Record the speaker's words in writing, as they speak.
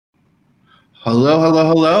Hello, hello,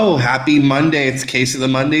 hello. Happy Monday. It's Case of the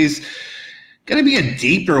Mondays. Going to be a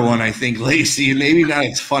deeper one, I think, Lacey, and maybe not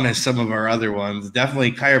as fun as some of our other ones.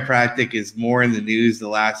 Definitely chiropractic is more in the news the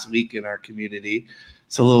last week in our community.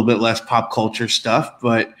 It's a little bit less pop culture stuff.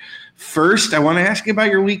 But first, I want to ask you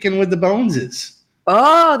about your weekend with the Boneses.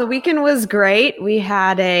 Oh, the weekend was great. We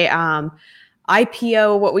had a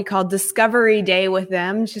IPO, what we call Discovery Day with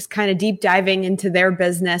them, just kind of deep diving into their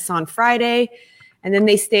business on Friday. And then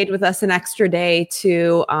they stayed with us an extra day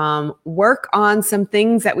to work on some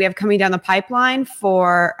things that we have coming down the pipeline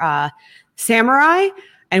for Samurai.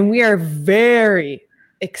 And we are very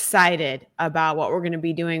excited about what we're going to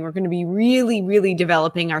be doing. We're going to be really, really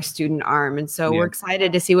developing our student arm. And so we're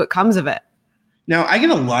excited to see what comes of it. Now, I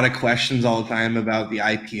get a lot of questions all the time about the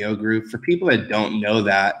IPO group. For people that don't know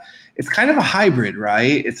that, it's kind of a hybrid,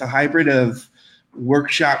 right? It's a hybrid of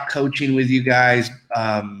workshop coaching with you guys,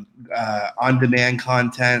 on-demand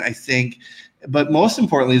content, I think. But most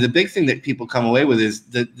importantly, the big thing that people come away with is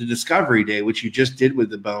the Discovery Day, which you just did with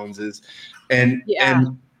the Boneses. And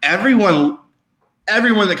everyone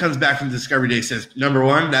that comes back from Discovery Day says, number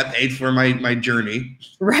one, that paid for my journey.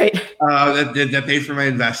 Right. That paid for my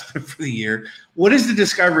investment for the year. What is the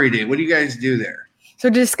Discovery Day? What do you guys do there? So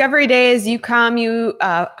Discovery Day is you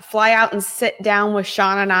fly out and sit down with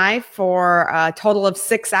Sean and I for a total of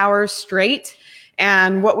 6 hours straight.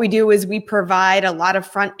 And what we do is we provide a lot of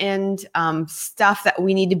front end stuff that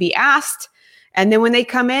we need to be asked. And then when they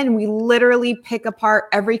come in, we literally pick apart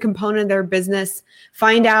every component of their business,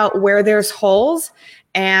 find out where there's holes,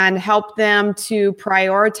 and help them to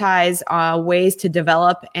prioritize ways to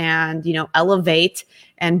develop and elevate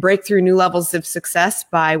and break through new levels of success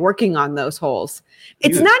by working on those holes.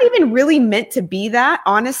 It's not even really meant to be that.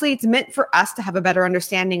 Honestly, it's meant for us to have a better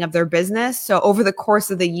understanding of their business. So over the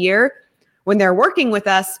course of the year, when they're working with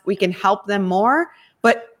us, we can help them more.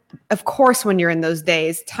 But of course, when you're in those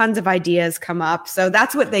days, tons of ideas come up. So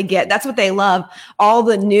that's what they get. That's what they love. All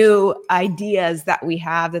the new ideas that we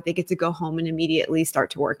have that they get to go home and immediately start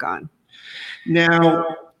to work on. Now,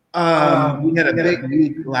 we had a big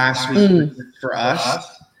week last week for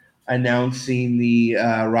us, announcing the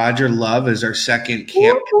Roger Love as our second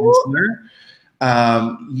camp counselor.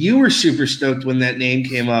 You were super stoked when that name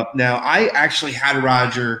came up. Now, I actually had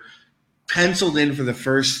Roger penciled in for the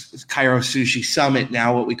first Cairo Sushi Summit,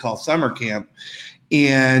 now what we call summer camp.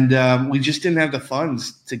 And we just didn't have the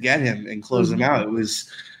funds to get him and close him out. It was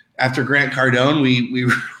after Grant Cardone,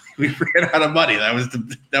 we ran out of money. That was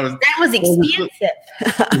expensive.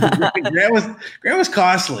 Grant was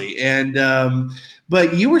costly. And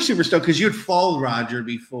but you were super stoked because you had followed Roger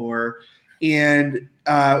before. And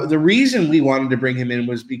the reason we wanted to bring him in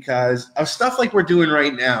was because of stuff like we're doing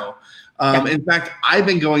right now. In fact, I've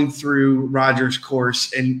been going through Roger's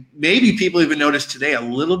course, and maybe people even noticed today a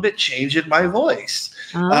little bit change in my voice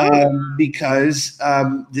because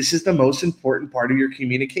this is the most important part of your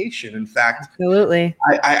communication. In fact, absolutely,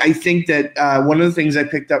 I think that one of the things I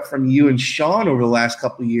picked up from you and Sean over the last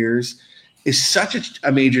couple of years is such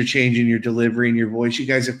a major change in your delivery and your voice. You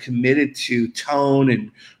guys have committed to tone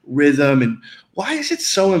and rhythm. And why is it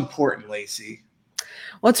so important, Lacey?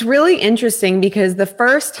 Well, it's really interesting because the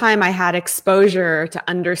first time I had exposure to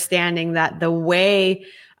understanding that the way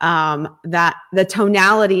that the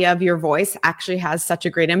tonality of your voice actually has such a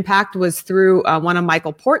great impact was through one of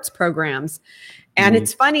Michael Port's programs. And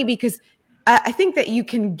it's funny because I think that you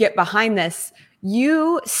can get behind this.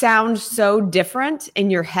 You sound so different in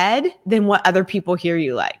your head than what other people hear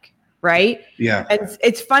you like, right? Yeah. And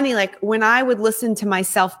it's funny, like when I would listen to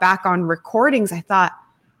myself back on recordings, I thought,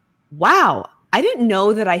 wow, I didn't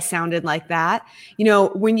know that I sounded like that.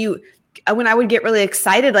 When I would get really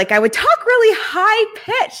excited, like I would talk really high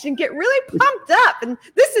pitched and get really pumped up. And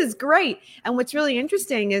this is great. And what's really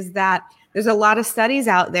interesting is that there's a lot of studies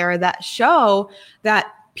out there that show that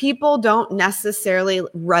people don't necessarily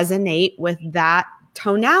resonate with that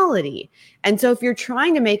tonality. And so if you're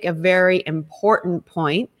trying to make a very important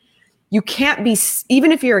point, you can't be,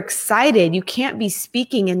 even if you're excited, you can't be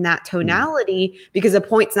speaking in that tonality because the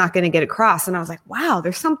point's not going to get across. And I was like, wow,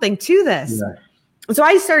 there's something to this. Yeah. So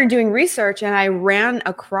I started doing research and I ran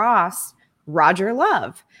across Roger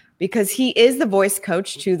Love because he is the voice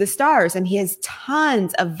coach to the stars and he has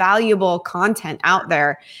tons of valuable content out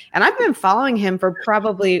there. And I've been following him for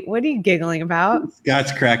probably, what are you giggling about?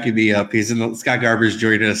 Scott's cracking me up. Scott Garber's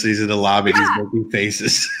joining us. He's in the lobby. Yeah. He's making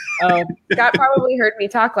faces. Oh, Scott probably heard me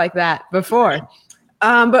talk like that before.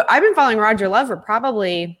 But I've been following Roger Love for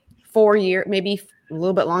probably 4 years, maybe a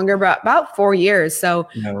little bit longer, but about 4 years. So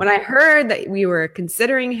when I heard that we were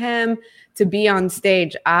considering him to be on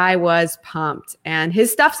stage, I was pumped. And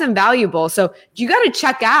his stuff's invaluable. So you got to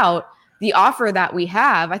check out the offer that we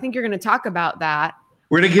have. I think you're going to talk about that.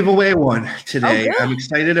 We're going to give away one today. Oh, I'm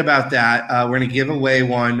excited about that. We're going to give away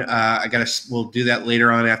one. We'll do that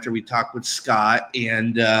later on after we talk with Scott.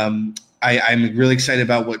 And I'm really excited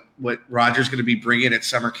about what Roger's going to be bringing at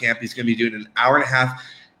summer camp. He's going to be doing an hour and a half.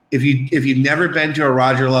 If you've never been to a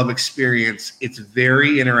Roger Love experience, it's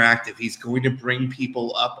very interactive. He's going to bring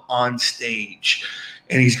people up on stage,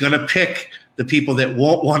 and he's going to pick the people that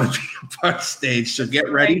won't want to be up on stage. So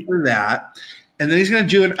get ready for that. And then he's going to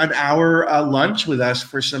do an hour lunch with us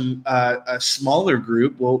for a smaller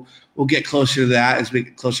group. We'll get closer to that as we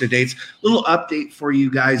get closer to dates. Little update for you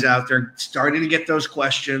guys out there, starting to get those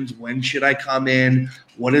questions. When should I come in?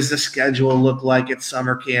 What does the schedule look like at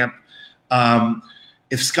summer camp?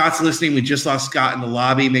 If Scott's listening, we just lost Scott in the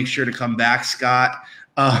lobby. Make sure to come back, Scott.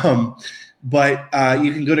 But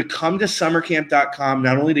you can go to cometosummercamp.com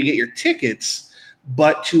not only to get your tickets,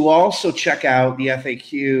 but to also check out the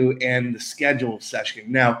FAQ and the schedule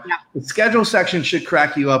section. Now, the schedule section should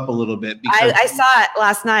crack you up a little bit. Because I saw it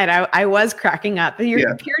last night. I was cracking up.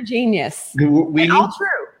 You're pure genius. All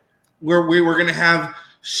true. We're going to have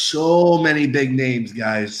so many big names,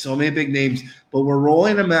 guys. So many big names. But we're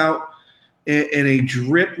rolling them out in a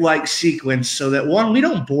drip-like sequence so that, one, we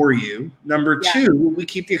don't bore you. Number two, we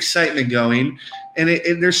keep the excitement going. And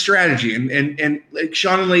there's strategy. And like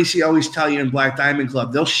Sean and Lacey always tell you in Black Diamond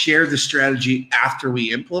Club, they'll share the strategy after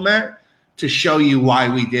we implement to show you why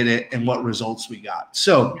we did it and what results we got.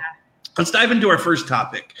 So let's dive into our first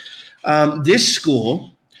topic. This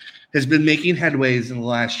school has been making headways in the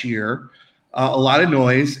last year, a lot of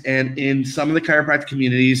noise, and in some of the chiropractic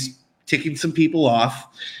communities, ticking some people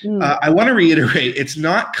off. I want to reiterate, it's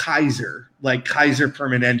not Kaiser, like Kaiser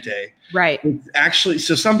Permanente. Right. It's actually,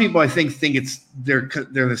 so some people I think they're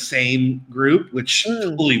the same group, which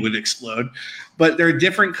totally would explode, but they're a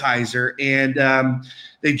different Kaiser, and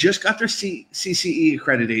they just got their CCE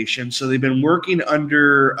accreditation. So they've been working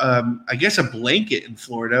under, I guess, a blanket in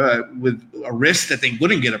Florida with a risk that they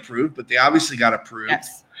wouldn't get approved, but they obviously got approved.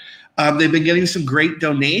 Yes. They've been getting some great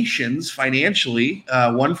donations financially,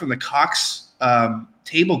 one from the Cox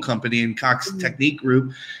Table Company and Cox Technique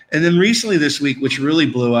Group. And then recently this week, which really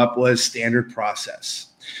blew up, was Standard Process.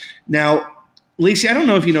 Now, Lacey, I don't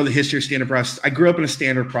know if you know the history of Standard Process. I grew up in a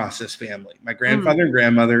Standard Process family. My grandfather and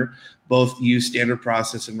grandmother both used Standard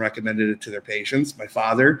Process and recommended it to their patients. My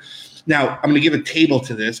father. Now, I'm going to give a table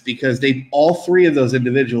to this because all three of those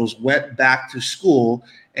individuals went back to school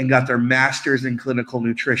and got their master's in clinical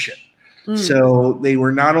nutrition. So they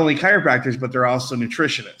were not only chiropractors, but they're also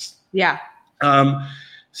nutritionists. Yeah.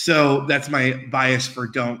 So that's my bias for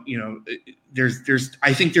I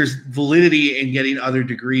think there's validity in getting other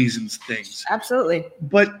degrees and things. Absolutely.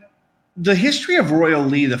 But the history of Royal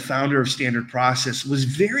Lee, the founder of Standard Process, was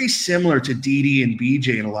very similar to DD and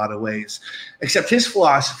BJ in a lot of ways, except his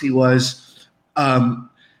philosophy was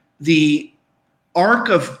the arc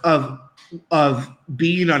of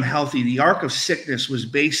being unhealthy, the arc of sickness was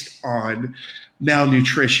based on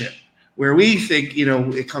malnutrition, where we think,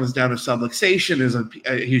 it comes down to subluxation is a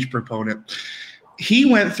huge proponent. He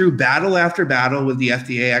went through battle after battle with the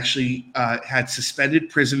FDA, actually had suspended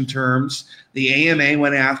prison terms. The AMA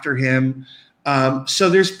went after him. So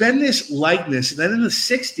there's been this likeness. And then in the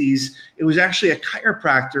 60s, it was actually a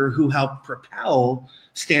chiropractor who helped propel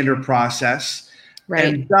Standard Process. Right.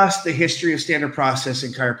 And thus the history of Standard Process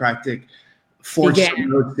and chiropractic forged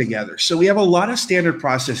some roads together. So we have a lot of Standard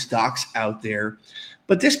Process docs out there,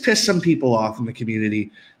 but this pissed some people off in the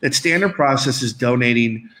community that Standard Process is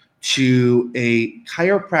donating to a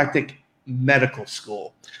chiropractic medical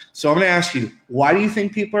school. So I'm going to ask you, why do you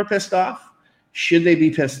think people are pissed off? Should they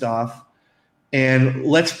be pissed off? And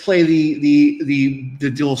let's play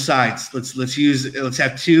the dual sides. Let's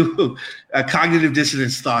have two cognitive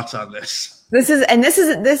dissonance thoughts on this. This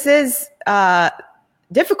is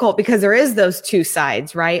difficult because there is those two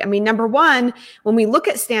sides, right? I mean, number one, when we look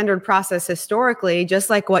at Standard Process historically, just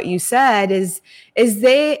like what you said,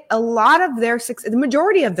 the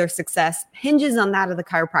majority of their success hinges on that of the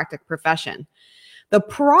chiropractic profession. The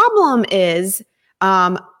problem is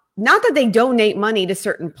not that they donate money to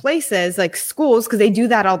certain places like schools, because they do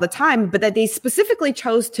that all the time, but that they specifically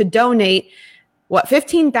chose to donate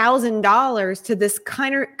 $15,000 to this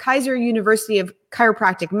Kaiser University of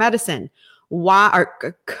Chiropractic Medicine. Why?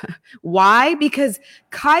 Because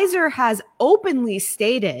Kaiser has openly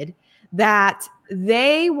stated that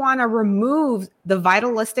they want to remove the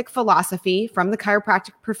vitalistic philosophy from the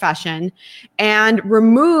chiropractic profession and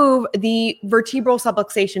remove the vertebral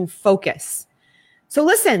subluxation focus. So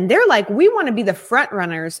listen, they're like, we want to be the front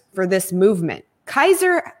runners for this movement.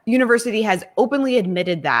 Kaiser University has openly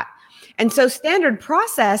admitted that. And so Standard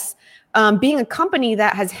Process being a company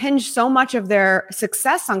that has hinged so much of their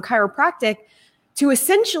success on chiropractic, to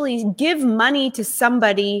essentially give money to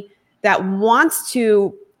somebody that wants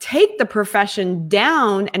to take the profession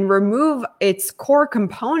down and remove its core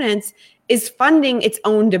components is funding its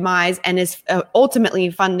own demise and is ultimately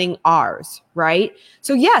funding ours, right?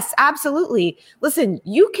 So yes, absolutely. Listen,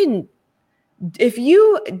 if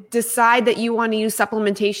you decide that you want to use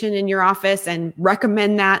supplementation in your office and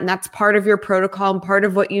recommend that, and that's part of your protocol and part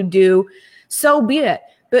of what you do, so be it.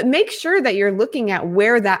 But make sure that you're looking at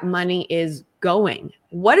where that money is going.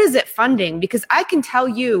 What is it funding? Because I can tell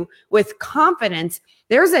you with confidence,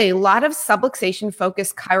 there's a lot of subluxation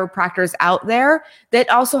focused chiropractors out there that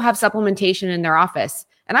also have supplementation in their office.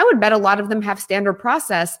 And I would bet a lot of them have standard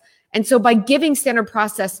process. And so by giving standard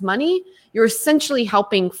process money, you're essentially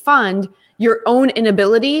helping fund your own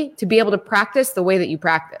inability to be able to practice the way that you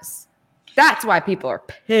practice. That's why people are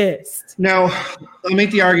pissed. Now, I'll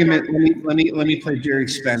make the argument. Let me play Jerry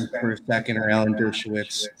Spence for a second, or Alan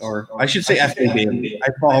Dershowitz, or I should say F.A. Daily. I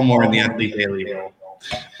fall more in the F.A. Daily role.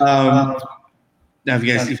 Now, if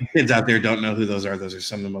you kids out there don't know who those are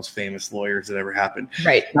some of the most famous lawyers that ever happened.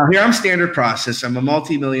 Right. Now, here I'm standard process. I'm a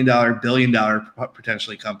multi-million-dollar, billion-dollar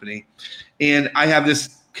potentially company, and I have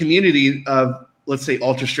this community of, let's say,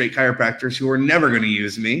 ultra straight chiropractors who are never going to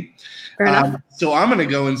use me. So I'm going to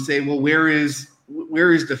go and say, well, where is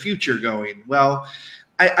the future going? Well,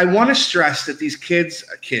 I want to stress that these kids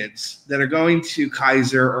that are going to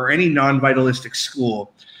Kaiser or any non-vitalistic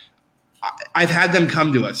school, I've had them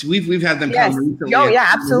come to us. We've had them come recently. Oh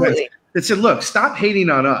yeah, absolutely. That said, look, stop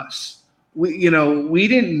hating on us. We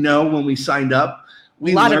didn't know when we signed up.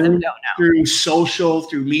 We a lot of them don't know. Through social,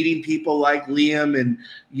 through meeting people like Liam and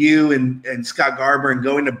you and Scott Garber and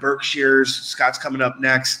going to Berkshire's. Scott's coming up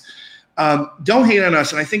next. Don't hate on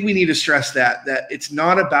us. And I think we need to stress that it's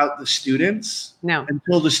not about the students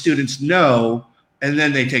until the students know, and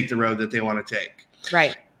then they take the road that they want to take.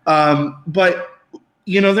 Right. But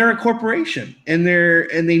they're a corporation and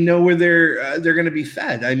they know where they're going to be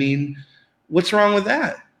fed. I mean, what's wrong with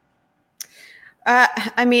that?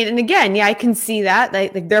 And again, I can see that.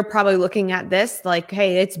 Like they're probably looking at this like,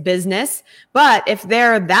 hey, it's business. But if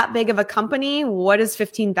they're that big of a company, what does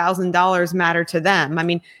 $15,000 matter to them? I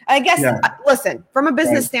mean, I guess, listen, from a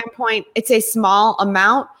business standpoint, it's a small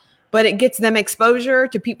amount, but it gets them exposure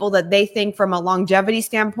to people that they think from a longevity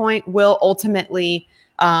standpoint will ultimately,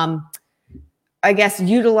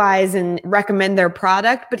 utilize and recommend their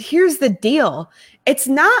product. But here's the deal. It's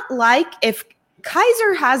not like if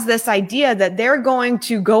Kaiser has this idea that they're going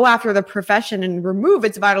to go after the profession and remove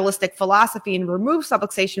its vitalistic philosophy and remove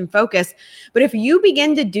subluxation focus. But if you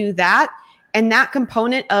begin to do that and that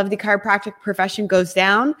component of the chiropractic profession goes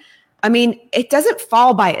down, it doesn't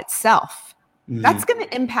fall by itself. Mm-hmm. That's going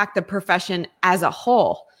to impact the profession as a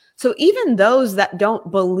whole. So even those that don't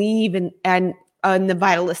believe in the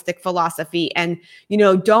vitalistic philosophy and,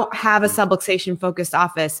 don't have a subluxation focused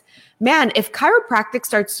office, man, if chiropractic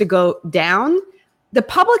starts to go down, the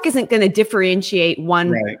public isn't going to differentiate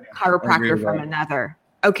one chiropractor from another.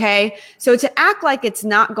 Okay. So to act like it's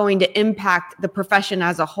not going to impact the profession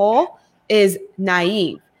as a whole is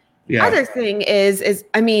naive. Yeah. Other thing is,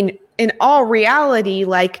 in all reality,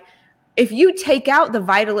 like if you take out the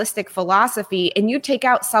vitalistic philosophy and you take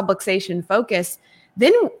out subluxation focus,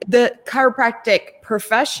 then the chiropractic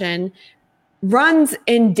profession runs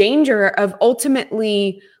in danger of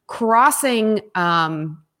ultimately crossing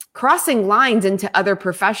lines into other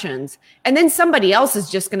professions. And then somebody else is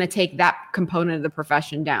just going to take that component of the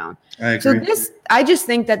profession down. I agree. So I just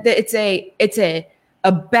think that it's a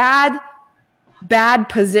bad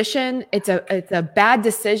position. It's a bad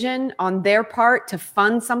decision on their part to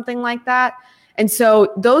fund something like that. And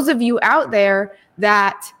so those of you out there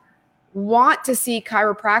that want to see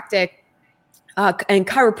chiropractic and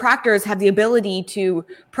chiropractors have the ability to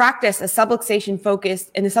practice a subluxation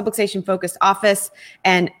focused office,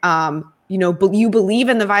 and you believe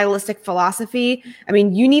in the vitalistic philosophy,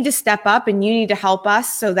 you need to step up and you need to help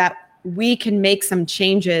us so that we can make some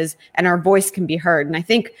changes and our voice can be heard. And I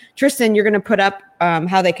think, Tristan, you're going to put up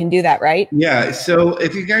how they can do that, right? Yeah. So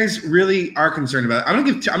if you guys really are concerned about it, I'm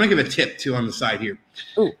going to give a tip too on the side here.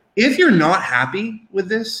 Ooh. If you're not happy with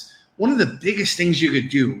this, one of the biggest things you could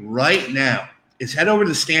do right now is head over to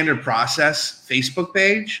the Standard Process Facebook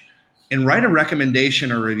page and write a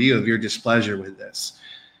recommendation or review of your displeasure with this.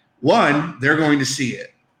 One, they're going to see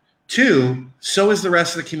it. Two, so is the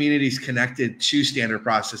rest of the communities connected to Standard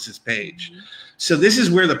Process's page. Mm-hmm. So this is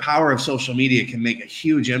where the power of social media can make a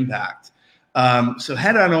huge impact. So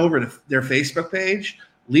head on over to their Facebook page,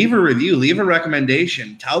 leave a review, leave a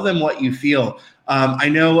recommendation, tell them what you feel. I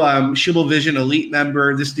know Shibble Vision Elite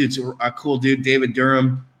member. This dude's a cool dude, David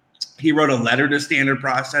Durham. He wrote a letter to Standard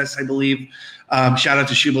Process, I believe. Shout out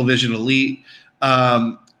to Shibble Vision Elite.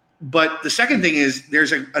 But the second thing is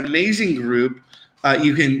there's an amazing group.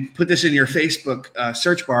 You can put this in your Facebook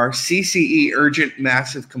search bar, CCE Urgent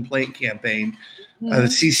Massive Complaint Campaign. The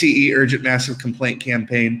CCE Urgent Massive Complaint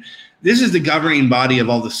Campaign. This is the governing body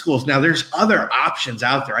of all the schools. Now, there's other options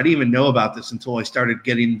out there. I didn't even know about this until I started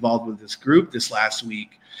getting involved with this group this last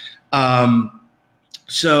week.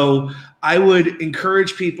 So I would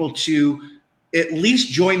encourage people to at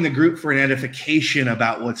least join the group for an edification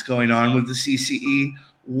about what's going on with the CCE,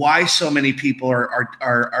 why so many people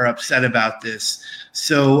are upset about this.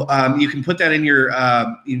 So you can put that in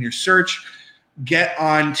your search. Get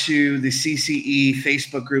onto the CCE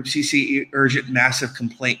Facebook group, CCE Urgent Massive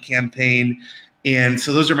Complaint Campaign. And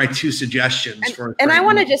so those are my two suggestions. And I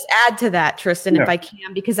want to just add to that, Tristan, if I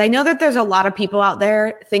can, because I know that there's a lot of people out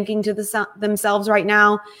there thinking to themselves right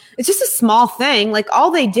now, it's just a small thing. Like all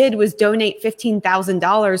they did was donate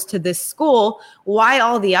 $15,000 to this school. Why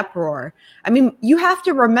all the uproar? I mean, you have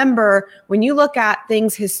to remember when you look at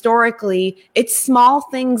things historically, it's small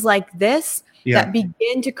things like this that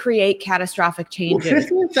begin to create catastrophic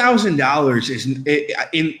changes. Well, $15,000 is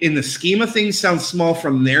in the scheme of things sounds small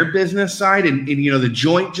from their business side, and the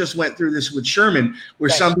Joint just went through this with Sherman,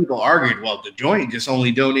 where some people argued, well, the Joint just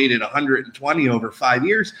only donated 120 over 5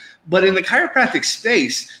 years, but in the chiropractic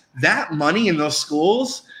space, that money in those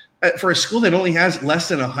schools for a school that only has less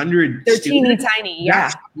than 100 they're students, teeny tiny,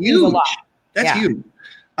 that's huge. That's huge.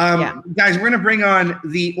 Guys, we're going to bring on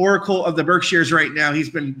the Oracle of the Berkshires right now.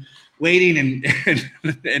 He's been waiting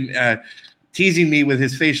and teasing me with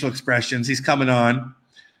his facial expressions. He's coming on.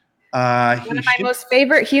 One of my most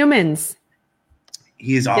favorite humans.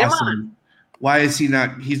 He is awesome. Why is he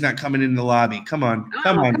not? He's not coming in the lobby. Come on.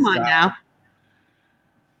 Come on now.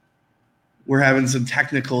 We're having some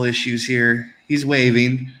technical issues here. He's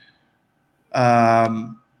waving.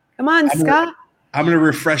 Come on, Scott. I'm going to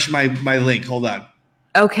refresh my link. Hold on.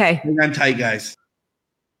 Okay. Hang on tight, guys.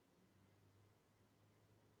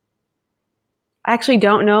 I actually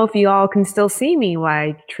don't know if you all can still see me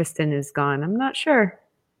while Tristan is gone. I'm not sure.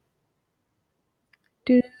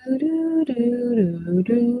 Do, do, do,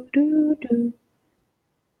 do, do, do.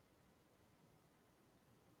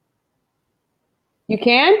 You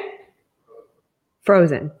can?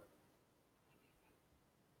 Frozen.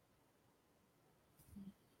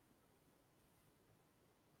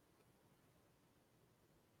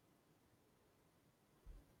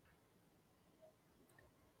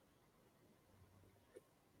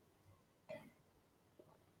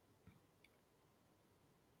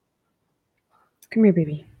 Come here,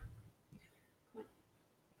 baby.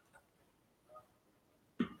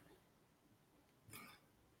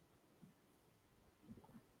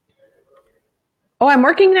 Oh, I'm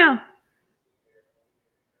working now.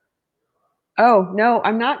 Oh, no,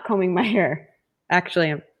 I'm not combing my hair.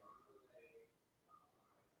 Actually, I'm.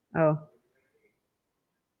 Oh.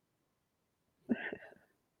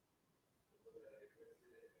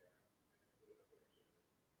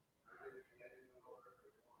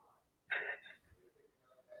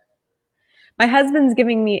 My husband's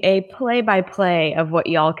giving me a play-by-play of what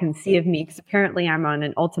y'all can see of me because apparently I'm on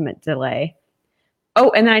an ultimate delay.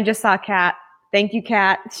 Oh, and then I just saw Kat. Thank you,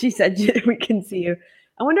 Kat. She said we can see you.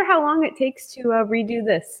 I wonder how long it takes to redo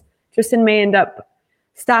this. Tristan may end up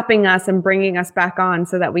stopping us and bringing us back on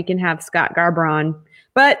so that we can have Scott Garber on.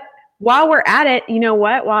 But while we're at it, you know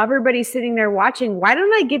what? While everybody's sitting there watching, why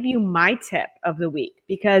don't I give you my tip of the week?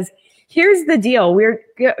 Because here's the deal. We're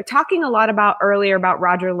talking a lot earlier about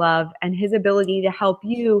Roger Love and his ability to help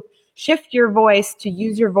you shift your voice, to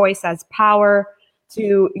use your voice as power,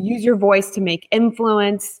 to use your voice to make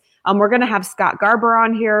influence. We're going to have Scott Garber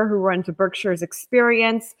on here, who runs the Berkshire's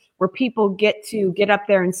Experience, where people get to get up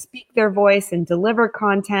there and speak their voice and deliver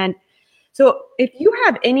content. So if you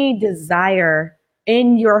have any desire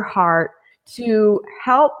in your heart to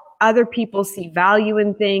help other people see value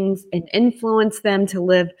in things and influence them to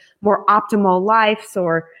live more optimal lives,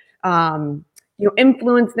 or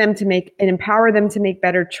influence them to make and empower them to make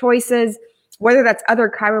better choices, whether that's other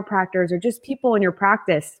chiropractors or just people in your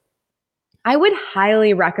practice, I would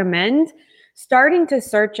highly recommend starting to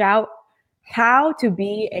search out how to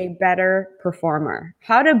be a better performer,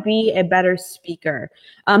 how to be a better speaker.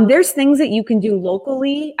 There's things that you can do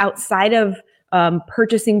locally outside of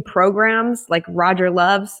purchasing programs like Roger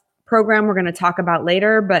Love's program we're going to talk about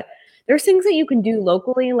later, but there's things that you can do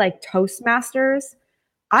locally like Toastmasters.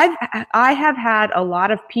 I have had a lot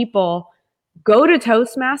of people go to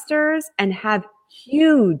Toastmasters and have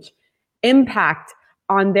huge impact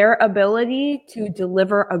on their ability to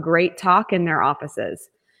deliver a great talk in their offices.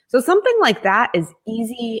 So something like that is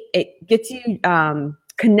easy. It gets you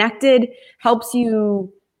connected, helps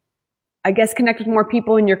you, I guess, connect with more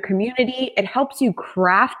people in your community. It helps you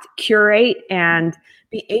craft, curate, and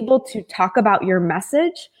be able to talk about your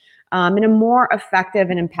message in a more effective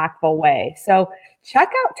and impactful way. So check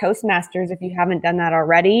out Toastmasters if you haven't done that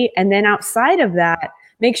already. And then outside of that,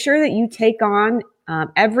 make sure that you take on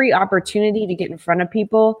every opportunity to get in front of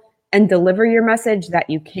people and deliver your message that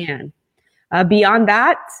you can. Beyond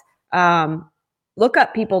that, look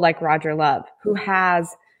up people like Roger Love, who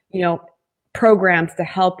has, programs to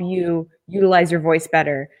help you utilize your voice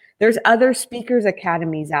better. There's other speakers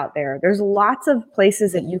academies out there. There's lots of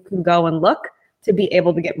places that you can go and look to be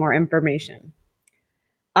able to get more information.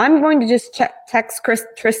 I'm going to just text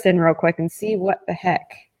Tristan real quick and see what the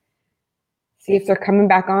heck. See if they're coming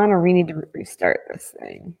back on or we need to restart this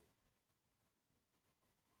thing.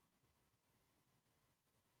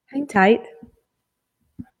 Hang tight.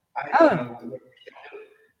 Oh.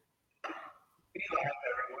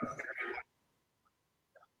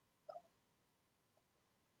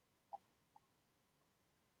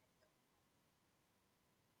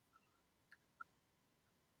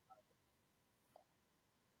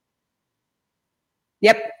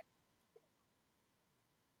 Yep.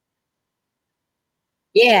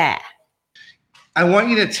 Yeah. I want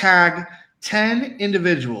you to tag 10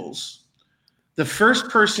 individuals. The first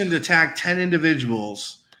person to tag 10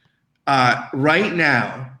 individuals right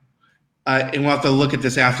now, and we'll have to look at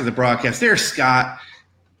this after the broadcast. There's Scott.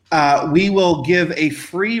 We will give a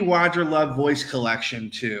free Roger Love voice collection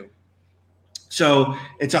too. So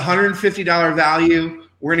it's $150 value.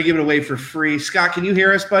 We're going to give it away for free. Scott, can you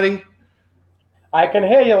hear us, buddy? I can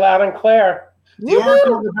hear you loud and clear. The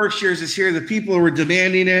Oracle of the Berkshires is here. The people who are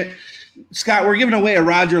demanding it. Scott, we're giving away a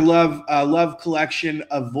Roger Love collection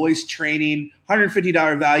of voice training,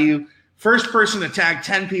 $150 value. First person to tag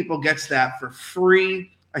 10 people gets that for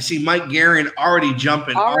free. I see Mike Guerin already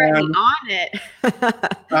jumping on it.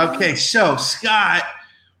 Okay, so Scott,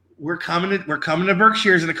 we're coming to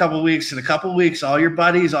Berkshires in a couple of weeks. In a couple of weeks, all your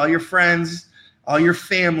buddies, all your friends, all your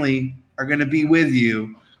family are going to be with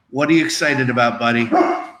you. What are you excited about, buddy?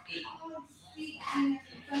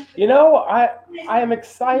 I am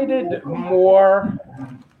excited more.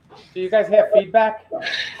 Do you guys have feedback?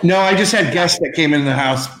 No, I just had guests that came in the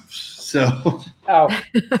house. So. Oh,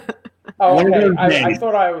 okay. I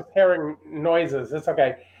thought I was hearing noises. It's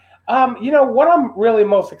okay. What I'm really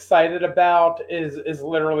most excited about is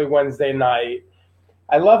literally Wednesday night.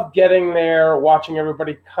 I love getting there, watching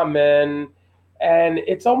everybody come in. And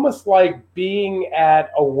it's almost like being at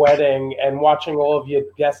a wedding and watching all of your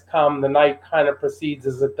guests come. The night kind of proceeds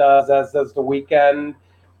as does the weekend.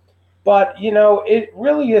 But, it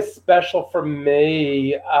really is special for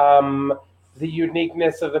me, the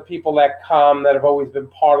uniqueness of the people that come that have always been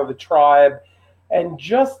part of the tribe. And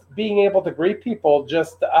just being able to greet people,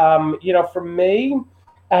 for me,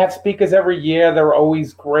 I have speakers every year. They're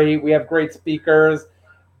always great. We have great speakers.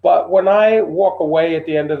 But when I walk away at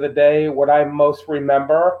the end of the day, what I most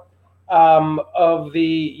remember of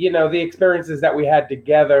the experiences that we had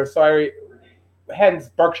together. So hence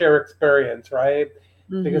Berkshire experience, right?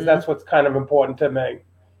 Mm-hmm. Because that's what's kind of important to me.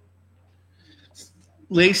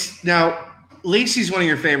 Lacey's one of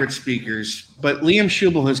your favorite speakers, but Liam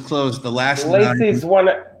Schubel has closed the last. Lacey's one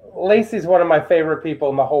of my favorite people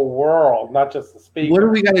in the whole world, not just the speaker. What do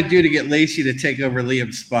we got to do to get Lacey to take over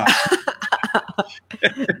Liam's spot?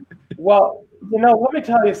 Well, let me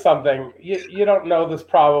tell you something. You don't know this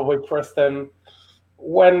probably, Kristen.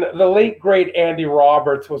 When the late, great Andy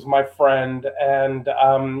Roberts was my friend, and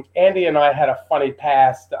Andy and I had a funny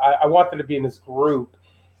past. I wanted to be in his group,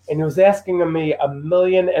 and he was asking me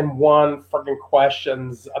 1,000,001 freaking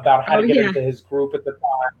questions about how to get into his group at the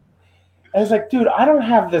time. And I was like, dude, I don't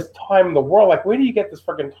have this time in the world. Like, where do you get this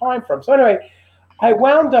freaking time from? So anyway, he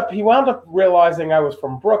wound up realizing I was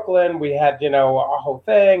from Brooklyn. We had, a whole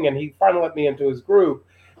thing, and he finally let me into his group.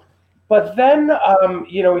 But then,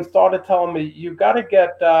 he started telling me, you got to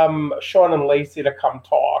get Sean and Lacey to come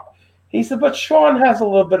talk. He said, but Sean has a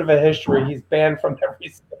little bit of a history. He's banned from every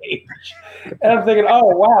stage. And I'm thinking, oh,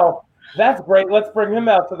 wow, that's great. Let's bring him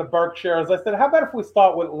out to the Berkshires. I said, how about if we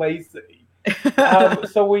start with Lacey?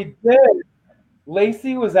 So we did.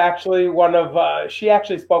 Lacey was actually she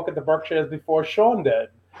actually spoke at the Berkshires before Sean did.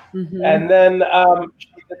 Mm-hmm. And then she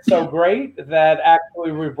did so great that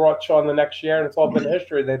actually we brought Sean the next year, and it's all been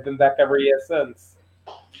history. They've been back every year since.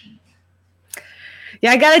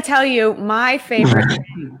 Yeah, I got to tell you, my favorite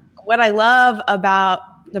thing, what I love about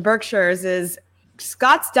the Berkshires is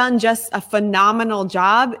Scott's done just a phenomenal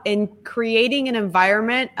job in creating an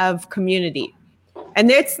environment of community.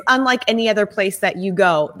 And it's unlike any other place that you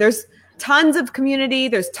go. There's tons of community,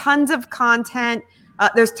 there's tons of content,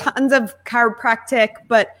 there's tons of chiropractic,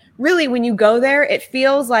 but really when you go there, it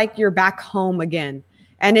feels like you're back home again.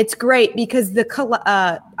 And it's great because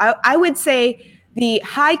I would say the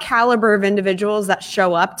high caliber of individuals that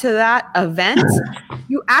show up to that event,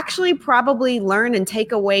 you actually probably learn and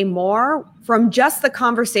take away more from just the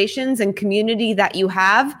conversations and community that you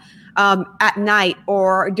have at night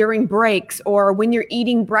or during breaks or when you're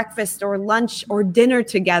eating breakfast or lunch or dinner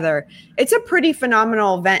together. It's a pretty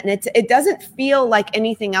phenomenal event, and it doesn't feel like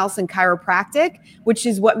anything else in chiropractic, which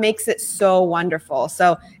is what makes it so wonderful.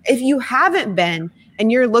 So if you haven't been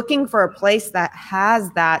and you're looking for a place that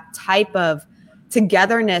has that type of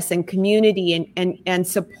togetherness and community and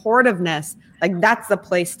supportiveness, like that's the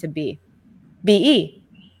place to be. B-E.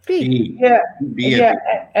 B. Yeah, yeah,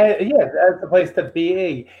 that's the place to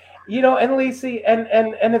be. You know, and Lacey, and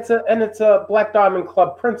it's a Black Diamond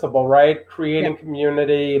Club principle, right? Creating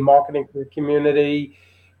community, marketing to the community.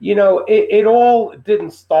 You know, it all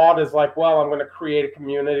didn't start as like, well, I'm going to create a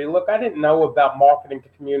community. Look, I didn't know about marketing to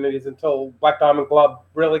communities until Black Diamond Club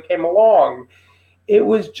really came along. It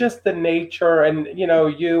was just the nature, and you know,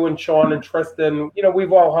 you and Sean and Tristan, you know,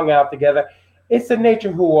 we've all hung out together. It's the nature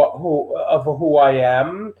of who I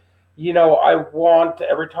am. You know, I want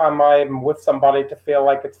every time I'm with somebody to feel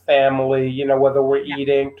like it's family. You know, whether we're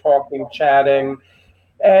eating, talking, chatting,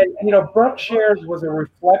 and you know, Berkshire's was a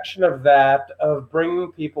reflection of that, of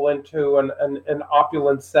bringing people into an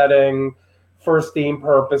opulent setting for esteem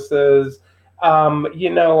purposes. You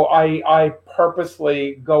know, I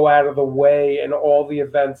purposely go out of the way in all the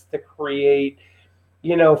events to create,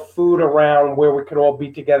 you know, food around where we could all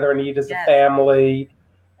be together and eat as a family.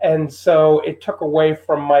 And so it took away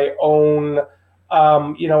from my own,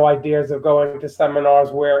 you know, ideas of going to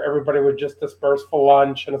seminars where everybody would just disperse for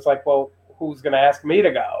lunch. And it's like, well, who's going to ask me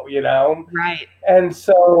to go, you know? Right. And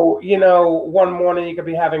so, you know, one morning you could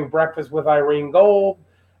be having breakfast with Irene Gold.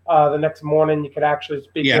 The next morning, you could actually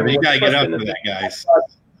speak. Yeah, but you gotta get up for that, guys.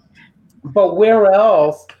 But where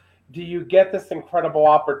else do you get this incredible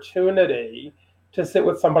opportunity to sit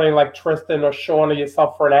with somebody like Tristan or Sean or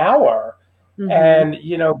yourself for an hour, and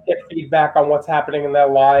you know, get feedback on what's happening in their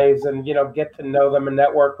lives, and you know, get to know them and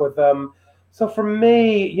network with them? So for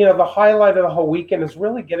me, you know, the highlight of the whole weekend is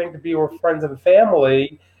really getting to be with friends and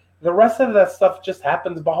family. The rest of that stuff just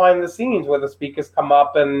happens behind the scenes, where the speakers come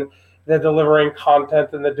up and they're delivering content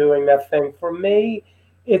and they're doing that thing. For me,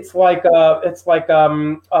 it's like a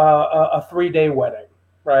 3-day wedding,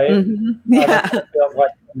 right? Yeah. That's what it feels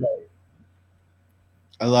like for me.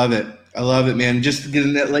 I love it, man. Just to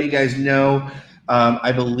let you guys know,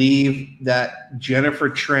 I believe that Jennifer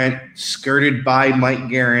Trent skirted by Mike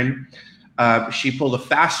Guerin. She pulled a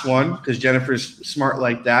fast one because Jennifer's smart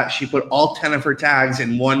like that. She put all 10 of her tags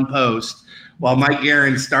in one post, while Mike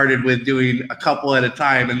Guerin started with doing a couple at a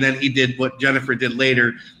time, and then he did what Jennifer did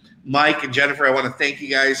later. Mike and Jennifer, I want to thank you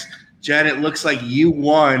guys. Jen, it looks like you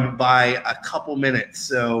won by a couple minutes.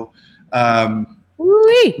 So we'll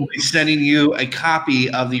be sending you a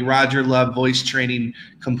copy of the Roger Love Voice Training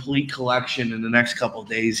Complete Collection in the next couple of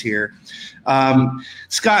days here.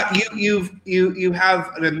 Scott, you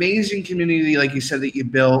have an amazing community, like you said, that you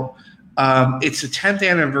built. It's a 10th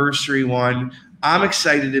anniversary one. I'm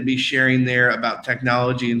excited to be sharing there about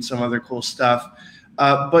technology and some other cool stuff.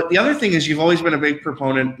 But the other thing is, you've always been a big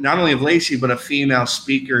proponent, not only of Lacey, but of female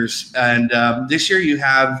speakers. And this year you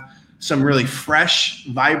have some really fresh,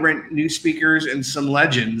 vibrant new speakers and some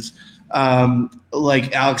legends,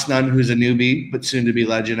 like Alex Nunn, who's a newbie, but soon to be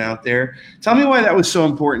legend out there. Tell me why that was so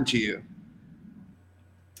important to you.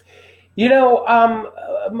 You know,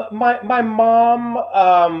 my mom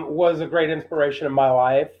was a great inspiration in my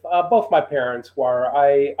life. Both my parents were.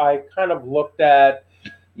 I kind of looked at,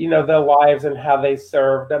 you know, their lives and how they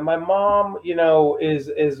served. And my mom, you know,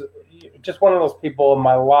 is just one of those people in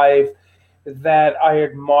my life that I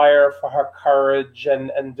admire for her courage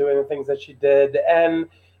and doing the things that she did. And,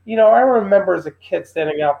 you know, I remember as a kid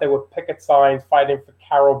standing out there with picket signs fighting for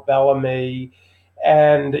Carol Bellamy,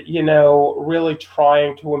 and you know, really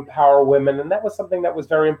trying to empower women. And that was something that was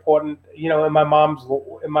very important, you know, in my mom's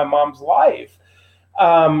life,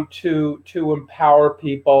 to empower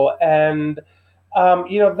people. And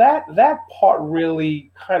you know, that part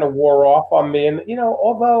really kind of wore off on me. And you know,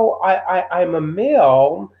 although I'm a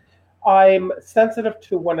male, I'm sensitive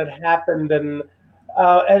to when it happened, and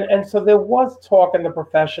so there was talk in the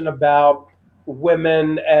profession about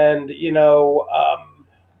women and, you know,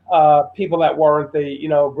 people that weren't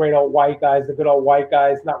the, great old white guys, the good old white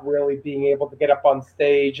guys, not really being able to get up on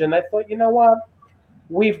stage. And I thought, you know what?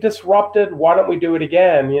 We've disrupted. Why don't we do it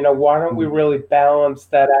again? Why don't we really balance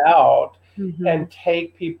that out and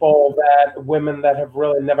take women that have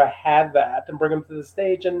really never had that and bring them to the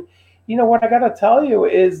stage? And what I got to tell you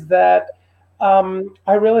is that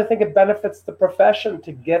I really think it benefits the profession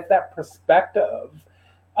to get that perspective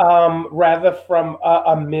rather from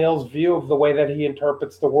a male's view of the way that he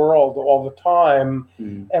interprets the world all the time.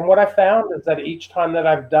 And what I found is that each time that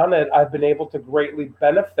I've done it, I've been able to greatly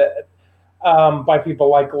benefit by people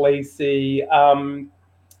like Lacey, and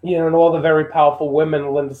all the very powerful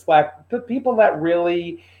women, Linda Slack, the people that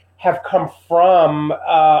really have come from,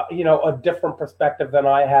 a different perspective than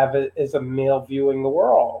I have as a male viewing the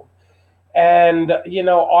world. And,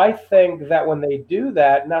 I think that when they do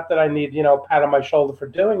that, not that I need, a pat on my shoulder for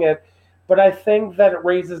doing it, but I think that it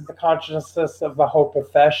raises the consciousness of the whole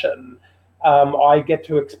profession. I get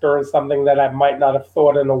to experience something that I might not have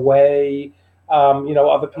thought in a way,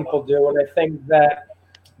 other people do. And I think that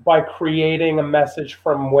by creating a message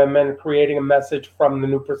from women, creating a message from the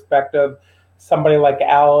new perspective, somebody like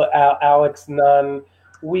Alex Nunn,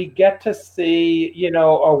 we get to see,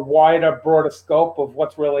 a wider, broader scope of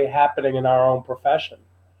what's really happening in our own profession.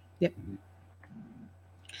 Yep.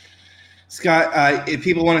 Scott, if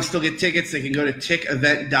people want to still get tickets, they can go to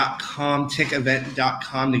tickevent.com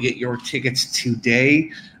to get your tickets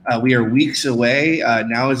today. We are weeks away.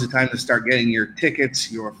 Now is the time to start getting your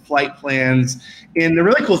tickets, your flight plans. And the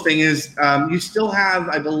really cool thing is you still have,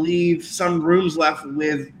 I believe, some rooms left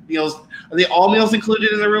with meals. Are they all meals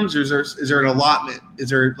included in the rooms, or is there an allotment?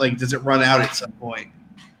 Does it run out at some point?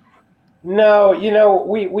 No,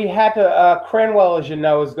 we had to, Cranwell, as you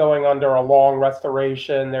know, is going under a long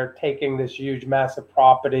restoration. They're taking this huge, massive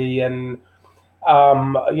property and,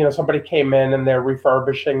 somebody came in and they're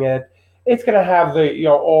refurbishing it. It's going to have the,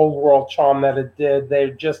 old world charm that it did.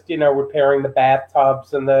 They're just, repairing the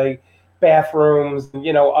bathtubs and the bathrooms,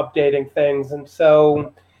 updating things. And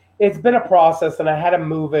so it's been a process, and I had to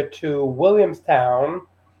move it to Williamstown.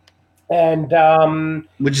 And,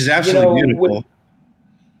 which is absolutely beautiful.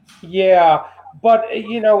 Yeah, but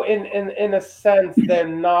in a sense, they're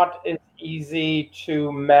not as easy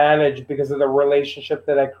to manage because of the relationship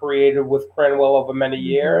that I created with Cranwell over many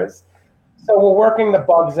years. So we're working the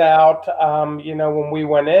bugs out. When we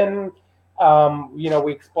went in,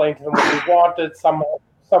 we explained to them what we wanted.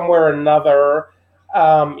 Somewhere or another,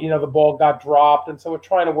 the ball got dropped, and so we're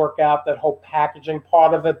trying to work out that whole packaging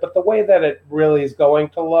part of it. But the way that it really is going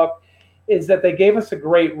to look is that they gave us a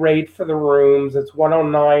great rate for the rooms. It's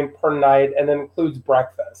 $109 per night, and it includes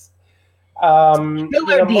breakfast.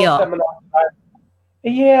 Killer deal.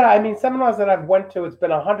 Seminars that I've went to, it's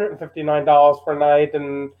been $159 per night,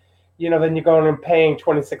 and then you're going and paying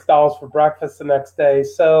 $26 for breakfast the next day.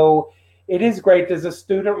 So it is great. There's a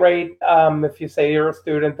student rate. If you say you're a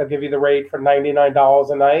student, they'll give you the rate for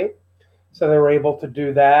 $99 a night. So they were able to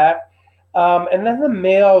do that. And then the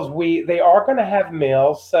meals, they are going to have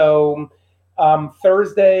meals. So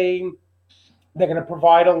Thursday, they're going to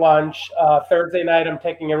provide a lunch. Thursday night, I'm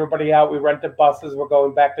taking everybody out. We rented buses. We're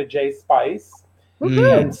going back to J Spice.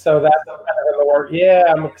 And so that's kind of going to work. Yeah,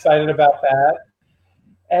 I'm excited about that.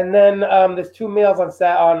 And then there's 2 meals on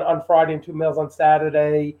Friday and 2 meals on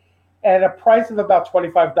Saturday. At a price of about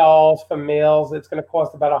 $25 for meals. It's going to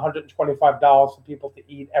cost about $125 for people to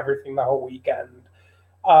eat everything the whole weekend.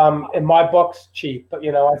 In my books, cheap, but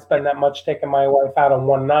I spend that much taking my wife out on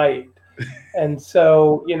one night, and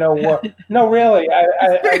so no, really,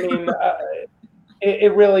 I mean,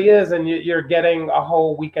 it really is, and you're getting a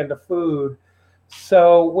whole weekend of food.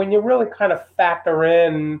 So when you really kind of factor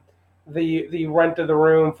in the rent of the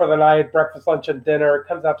room for the night, breakfast, lunch, and dinner, it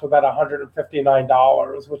comes out to about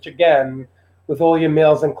 $159, which again, with all your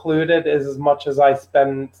meals included, is as much as I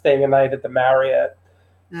spend staying a night at the Marriott.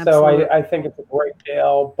 Absolutely. So I think it's a great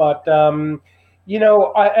deal, but and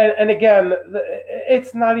again,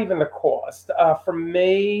 it's not even the cost. For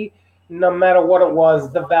me, no matter what it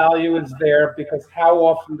was, the value is there, because how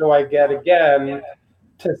often do I get again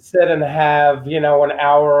to sit and have an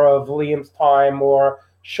hour of Liam's time or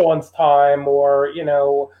Sean's time or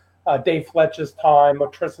Dave Fletcher's time or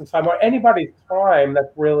Tristan's time or anybody's time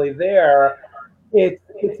that's really there?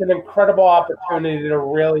 It's an incredible opportunity to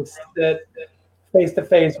really sit face to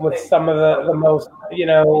face with some of the most,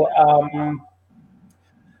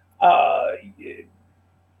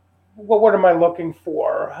 what am I looking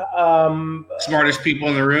for? Smartest people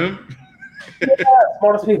in the room. Yeah,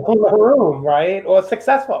 smartest people in the room, right? Or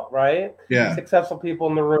successful, right? Yeah. Successful people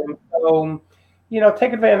in the room. So,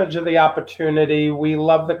 take advantage of the opportunity. We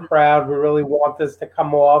love the crowd. We really want this to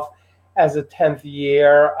come off as a 10th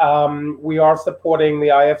year. We are supporting the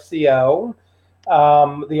IFCO. The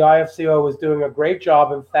IFCO is doing a great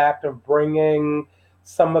job, in fact, of bringing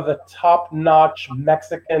some of the top-notch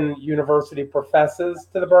Mexican university professors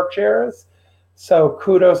to the Berkshires. So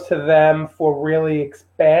kudos to them for really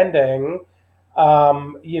expanding,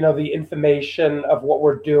 the information of what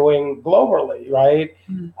we're doing globally, right?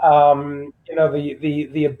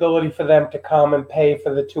 The ability for them to come and pay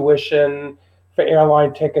for the tuition, for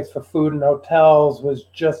airline tickets, for food and hotels was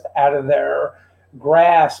just out of their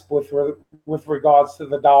grasp with regards to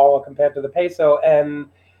the dollar compared to the peso. And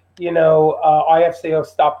IFCO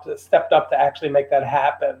stepped up to actually make that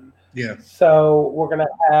happen. Yeah. So we're going to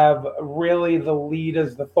have really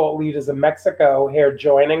the thought leaders of Mexico here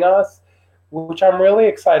joining us, which I'm really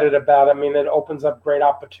excited about. I mean, it opens up great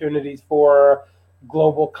opportunities for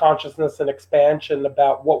global consciousness and expansion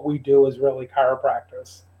about what we do as really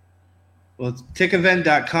chiropractors. Well, it's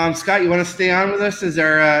tickevent.com. Scott, you want to stay on with us as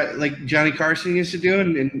our like Johnny Carson used to do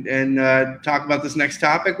and talk about this next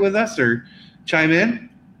topic with us, or chime in?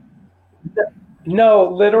 No,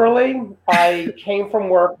 literally, I came from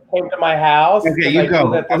work, came to my house. Okay, you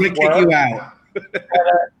go. I'm going to kick you out.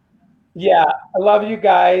 Yeah, I love you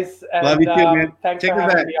guys. And, love you too, man. Thanks Take for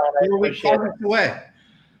having me on. I appreciate it. Away.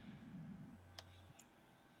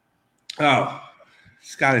 Oh,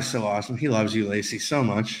 Scott is so awesome. He loves you, Lacey, so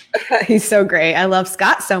much. He's so great. I love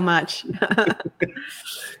Scott so much.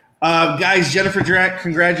 Guys, Jennifer Drake,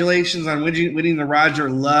 congratulations on winning the Roger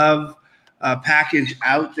Love package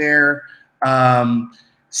out there.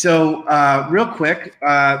 So real quick,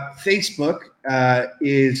 Facebook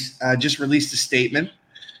is just released a statement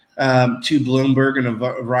to Bloomberg and a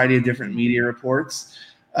variety of different media reports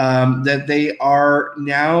that they are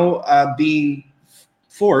now being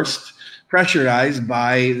pressurized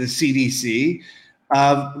by the CDC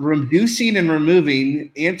of reducing and removing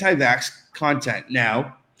anti-vax content.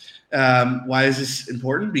 Now, why is this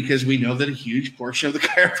important? Because we know that a huge portion of the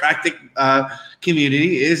chiropractic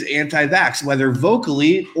community is anti-vax, whether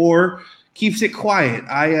vocally or keeps it quiet.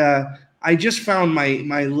 I just found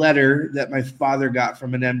my letter that my father got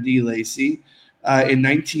from an MD, Lacey, in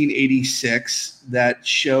 1986 that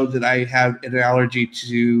showed that I have an allergy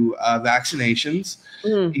to vaccinations.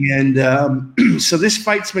 And so this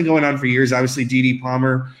fight's been going on for years. Obviously, D.D.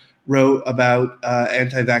 Palmer wrote about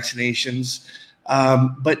anti-vaccinations.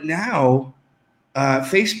 But now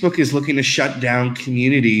Facebook is looking to shut down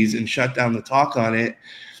communities and shut down the talk on it.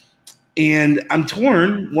 And I'm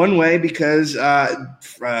torn one way because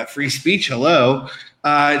free speech, hello.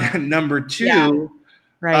 Number two, yeah,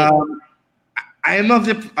 right. I am of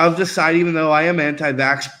the side, even though I am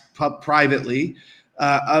anti-vax privately,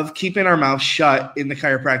 of keeping our mouth shut in the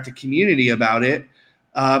chiropractic community about it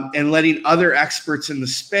and letting other experts in the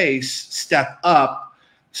space step up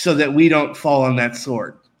so that we don't fall on that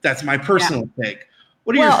sword. That's my personal take.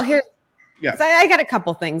 What are your... Yeah. So I got a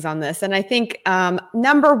couple things on this. And I think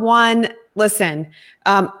number one, listen,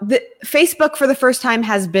 Facebook for the first time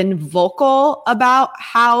has been vocal about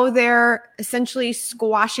how they're essentially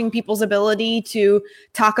squashing people's ability to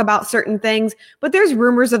talk about certain things. But there's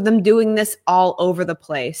rumors of them doing this all over the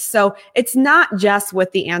place. So it's not just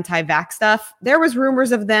with the anti-vax stuff. There was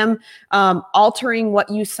rumors of them altering what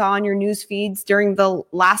you saw in your news feeds during the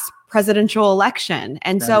last presidential election.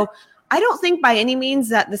 And so I don't think by any means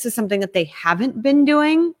that this is something that they haven't been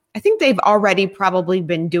doing. I think they've already probably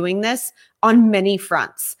been doing this on many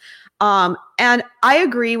fronts. And I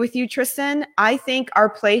agree with you, Tristan. I think our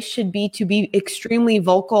place should be to be extremely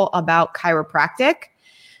vocal about chiropractic.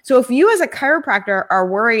 So if you as a chiropractor are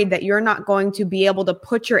worried that you're not going to be able to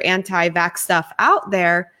put your anti-vax stuff out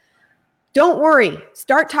there, don't worry.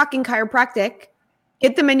 Start talking chiropractic,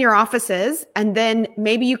 get them in your offices, and then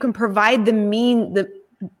maybe you can provide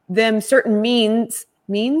them certain means.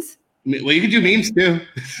 Well, you can do memes too.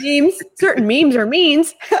 Certain memes or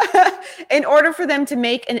means in order for them to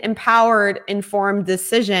make an empowered, informed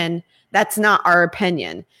decision. That's not our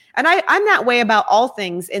opinion. And I'm that way about all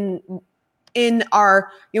things in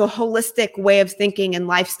our holistic way of thinking and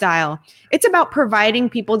lifestyle. It's about providing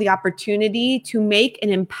people the opportunity to make an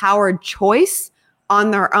empowered choice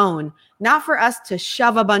on their own, not for us to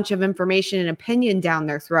shove a bunch of information and opinion down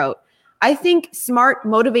their throat. I think smart,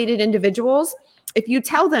 motivated individuals, if you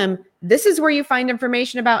tell them, this is where you find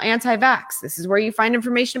information about anti-vax, this is where you find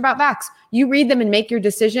information about vax, you read them and make your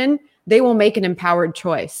decision, they will make an empowered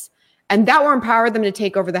choice. And that will empower them to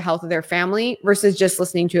take over the health of their family versus just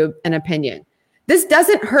listening to an opinion. This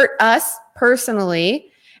doesn't hurt us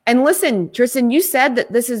personally. And listen, Tristan, you said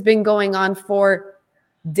that this has been going on for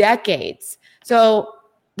decades. So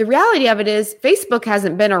the reality of it is Facebook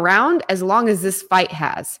hasn't been around as long as this fight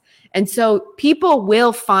has. And so people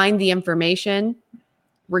will find the information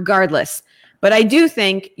regardless. But I do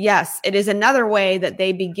think, yes, it is another way that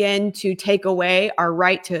they begin to take away our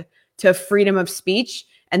right to freedom of speech.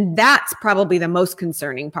 And that's probably the most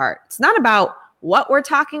concerning part. It's not about what we're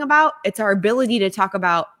talking about. It's our ability to talk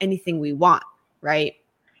about anything we want, right?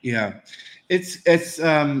 Yeah. It's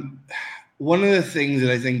one of the things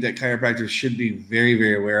that I think that chiropractors should be very,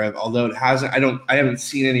 very aware of, although it hasn't, I haven't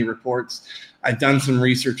seen any reports. I've done some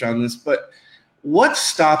research on this, but what's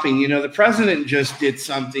stopping, the president just did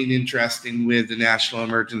something interesting with the national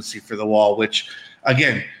emergency for the wall, which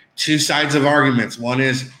again, two sides of arguments. One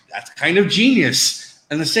is that's kind of genius.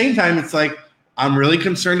 And at the same time, it's like, I'm really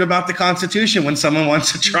concerned about the Constitution when someone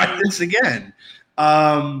wants to try this again.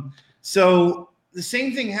 So the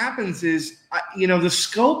same thing happens is, the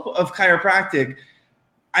scope of chiropractic,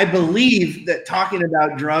 I believe that talking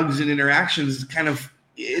about drugs and interactions kind of,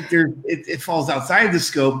 it falls outside the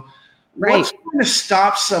scope. Right. What's going to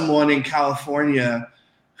stop someone in California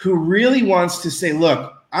who really wants to say,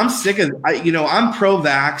 look, I'm sick of, I'm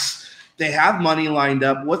pro-vax. They have money lined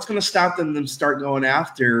up. What's going to stop them to start going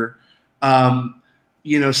after, some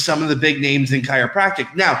of the big names in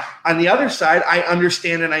chiropractic? Now, on the other side, I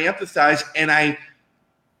understand and I empathize and I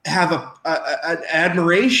have an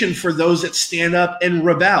admiration for those that stand up and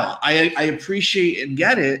rebel. I appreciate and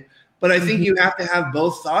get it, but I think you have to have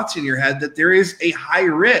both thoughts in your head that there is a high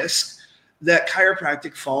risk that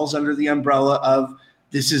chiropractic falls under the umbrella of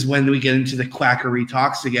this is when we get into the quackery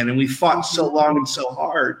talks again. And we fought so long and so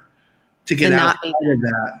hard to get out of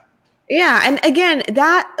that. Yeah. And again,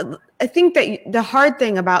 I think that the hard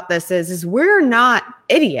thing about this is we're not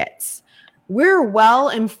idiots. We're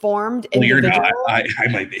well-informed individuals. You're not. I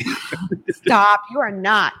might be. Stop. You are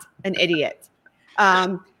not an idiot.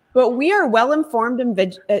 But we are well-informed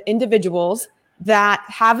individuals that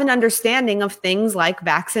have an understanding of things like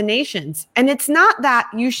vaccinations. And it's not that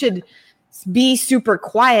you should be super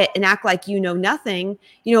quiet and act like you know nothing.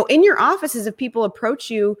 In your offices, if people approach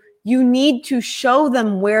you, you need to show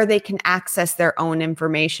them where they can access their own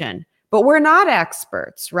information. But we're not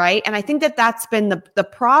experts, right? And I think that that's been the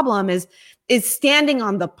problem is standing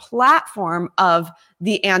on the platform of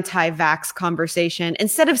the anti-vax conversation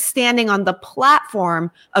instead of standing on the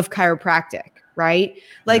platform of chiropractic, right?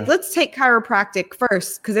 Like, let's take chiropractic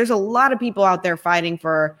first, because there's a lot of people out there fighting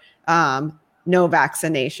for no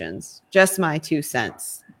vaccinations. Just my 2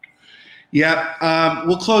 cents. Yeah.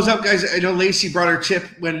 We'll close up, guys. I know Lacey brought her tip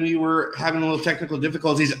when we were having a little technical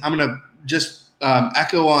difficulties. I'm going to just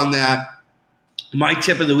echo on that. My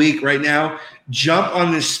tip of the week right now, jump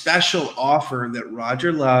on this special offer that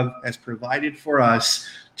Roger Love has provided for us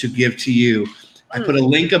to give to you. I put a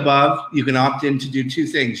link above. You can opt in to do two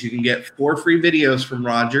things. You can get 4 free videos from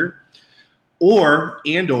Roger, or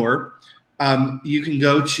you can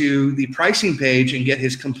go to the pricing page and get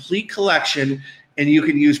his complete collection, and you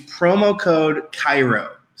can use promo code Chiro,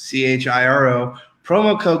 CHIRO,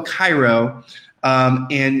 promo code Chiro,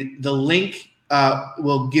 and the link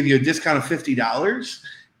will give you a discount of $50,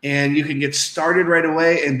 and you can get started right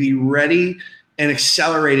away and be ready and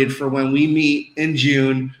accelerated for when we meet in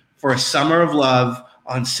June for a Summer of Love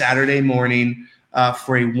on Saturday morning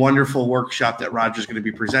for a wonderful workshop that Roger's going to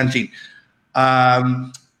be presenting.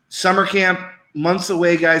 Summer camp, months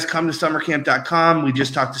away, guys. Come to summercamp.com. We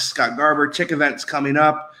just talked to Scott Garber. Tick events coming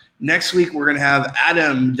up. Next week, we're going to have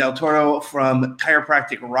Adam Del Toro from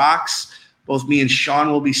Chiropractic Rocks. Both me and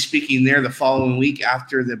Sean will be speaking there the following week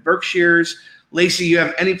after the Berkshires. Lacey, you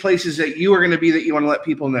have any places that you are going to be that you want to let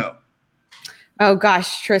people know? Oh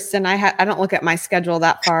gosh, Tristan, I don't look at my schedule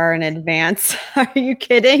that far in advance. Are you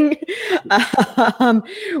kidding?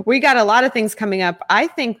 We got a lot of things coming up. I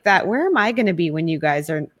think that where am I going to be when you guys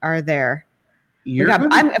are there?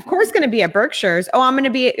 I'm of course going to be at Berkshires. Oh, I'm going to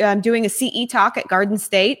be doing a CE talk at Garden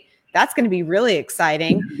State. That's going to be really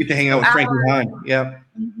exciting. You get to hang out with Frankie Hahn. Yeah.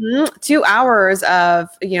 2 hours of,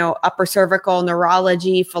 upper cervical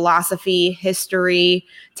neurology, philosophy, history,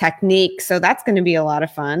 technique. So that's going to be a lot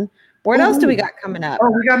to What else do we got coming up? Oh,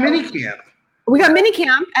 we got mini camp. We got mini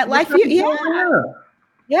camp at LifeView.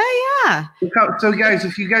 Yeah. So guys,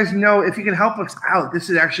 if you can help us out, this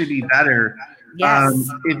would actually be better. Yes.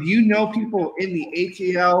 If you know people in the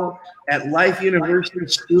ATL at Life University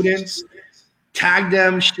students, tag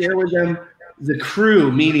them, share with them. The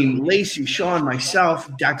crew, meaning Lacey, Sean, myself,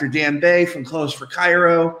 Dr. Dan Bay from Clothes for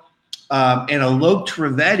Chiro, and Alok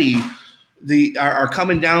Trivedi, are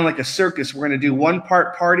coming down like a circus. We're going to do 1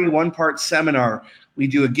 part party, 1 part seminar. We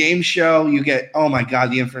do a game show. You get, oh my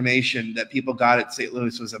God, the information that people got at St.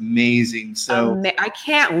 Louis was amazing. So I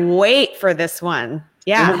can't wait for this one.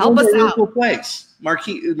 Yeah, and help us out. Cool place.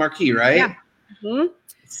 Marquee, right? Yeah. Mm-hmm.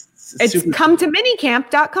 It's come to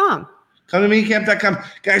minicamp.com. Come to minicamp.com.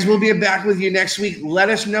 Guys, we'll be back with you next week. Let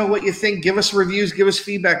us know what you think. Give us reviews. Give us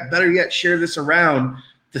feedback. Better yet, share this around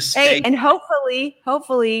the state. Hey, and hopefully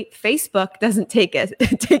Facebook doesn't take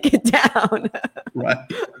it down. Right.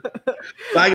 Bye.